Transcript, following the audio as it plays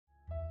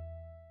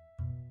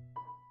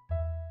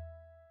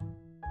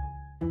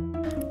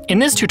In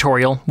this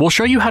tutorial, we'll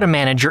show you how to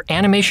manage your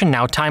Animation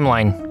Now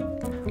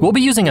timeline. We'll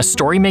be using a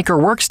StoryMaker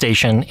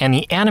workstation and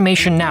the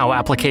Animation Now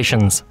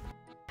applications.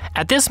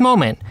 At this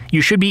moment,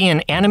 you should be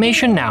in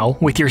Animation Now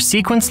with your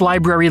sequence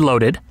library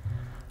loaded,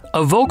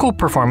 a vocal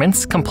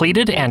performance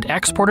completed and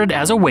exported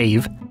as a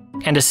wave,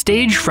 and a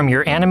stage from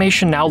your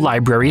Animation Now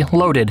library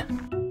loaded.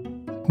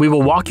 We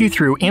will walk you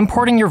through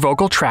importing your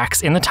vocal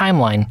tracks in the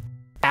timeline,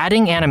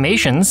 adding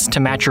animations to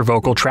match your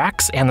vocal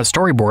tracks and the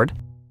storyboard,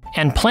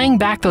 and playing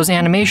back those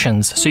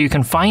animations so you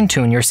can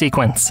fine-tune your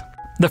sequence.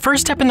 The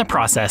first step in the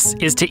process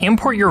is to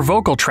import your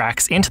vocal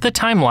tracks into the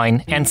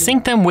timeline and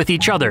sync them with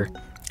each other,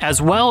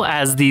 as well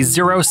as the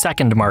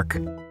 0-second mark.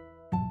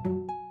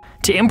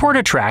 To import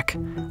a track,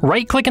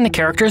 right-click in the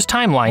character's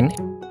timeline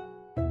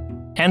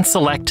and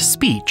select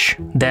Speech,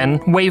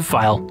 then Wave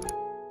File.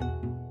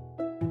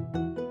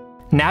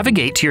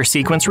 Navigate to your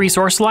sequence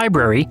resource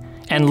library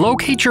and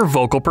locate your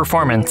vocal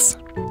performance.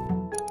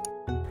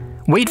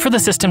 Wait for the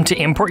system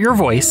to import your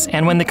voice,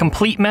 and when the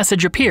complete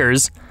message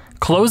appears,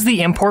 close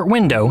the import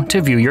window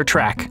to view your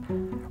track.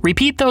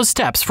 Repeat those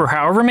steps for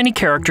however many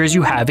characters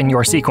you have in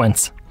your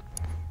sequence.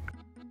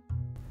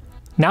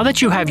 Now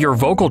that you have your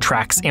vocal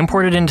tracks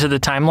imported into the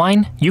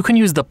timeline, you can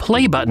use the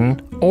play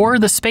button or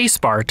the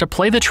spacebar to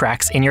play the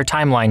tracks in your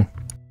timeline.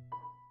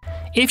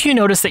 If you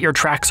notice that your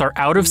tracks are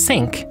out of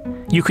sync,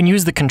 you can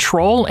use the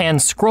Control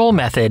and Scroll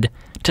method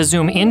to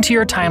zoom into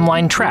your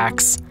timeline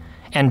tracks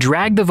and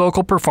drag the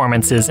vocal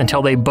performances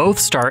until they both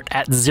start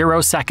at 0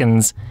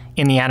 seconds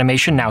in the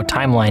Animation Now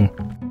timeline.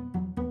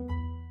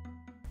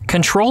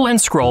 Control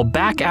and scroll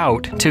back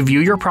out to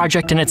view your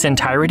project in its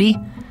entirety,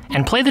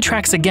 and play the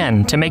tracks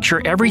again to make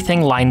sure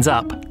everything lines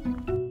up.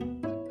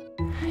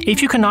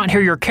 If you cannot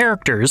hear your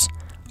characters,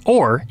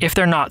 or if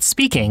they're not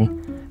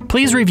speaking,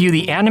 please review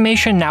the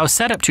Animation Now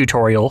setup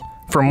tutorial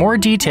for more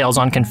details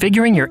on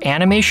configuring your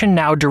Animation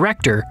Now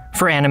director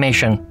for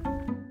animation.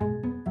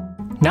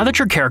 Now that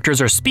your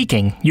characters are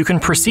speaking, you can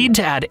proceed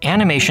to add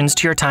animations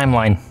to your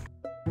timeline.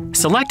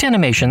 Select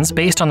animations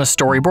based on the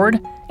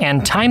storyboard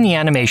and time the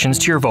animations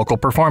to your vocal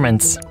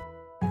performance.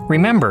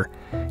 Remember,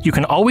 you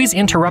can always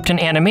interrupt an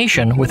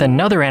animation with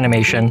another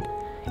animation,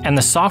 and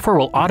the software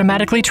will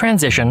automatically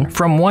transition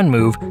from one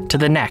move to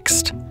the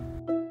next.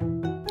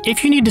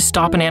 If you need to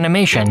stop an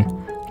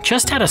animation,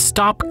 just add a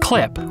stop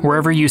clip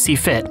wherever you see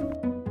fit.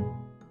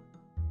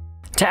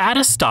 To add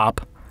a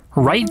stop,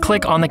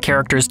 right-click on the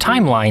character's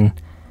timeline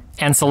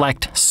and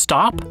select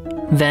Stop,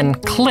 then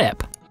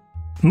Clip.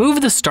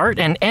 Move the start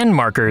and end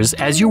markers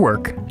as you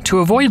work to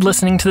avoid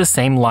listening to the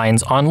same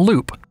lines on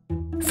loop.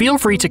 Feel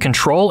free to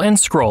control and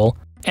scroll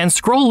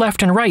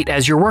left and right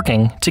as you're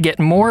working to get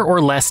more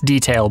or less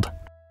detailed.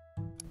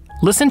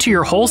 Listen to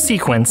your whole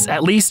sequence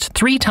at least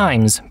 3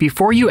 times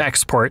before you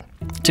export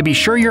to be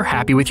sure you're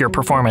happy with your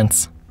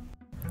performance.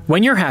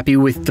 When you're happy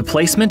with the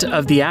placement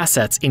of the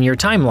assets in your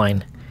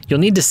timeline, you'll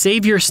need to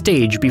save your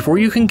stage before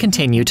you can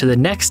continue to the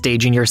next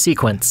stage in your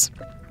sequence.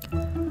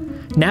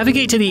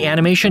 Navigate to the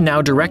Animation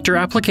Now Director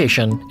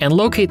application and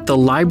locate the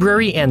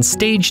Library and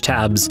Stage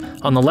tabs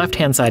on the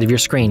left-hand side of your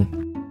screen.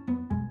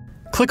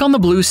 Click on the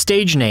blue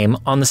Stage name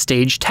on the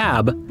Stage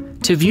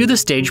tab to view the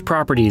stage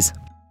properties.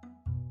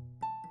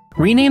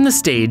 Rename the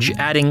stage,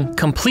 adding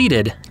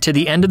Completed to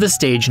the end of the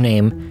stage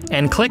name,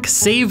 and click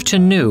Save to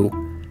New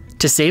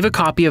to save a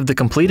copy of the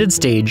completed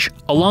stage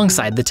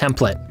alongside the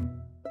template.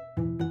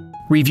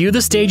 Review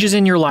the stages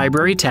in your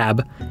Library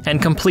tab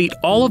and complete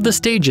all of the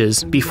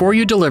stages before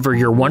you deliver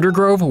your Wonder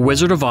Grove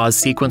Wizard of Oz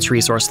sequence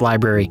resource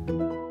library.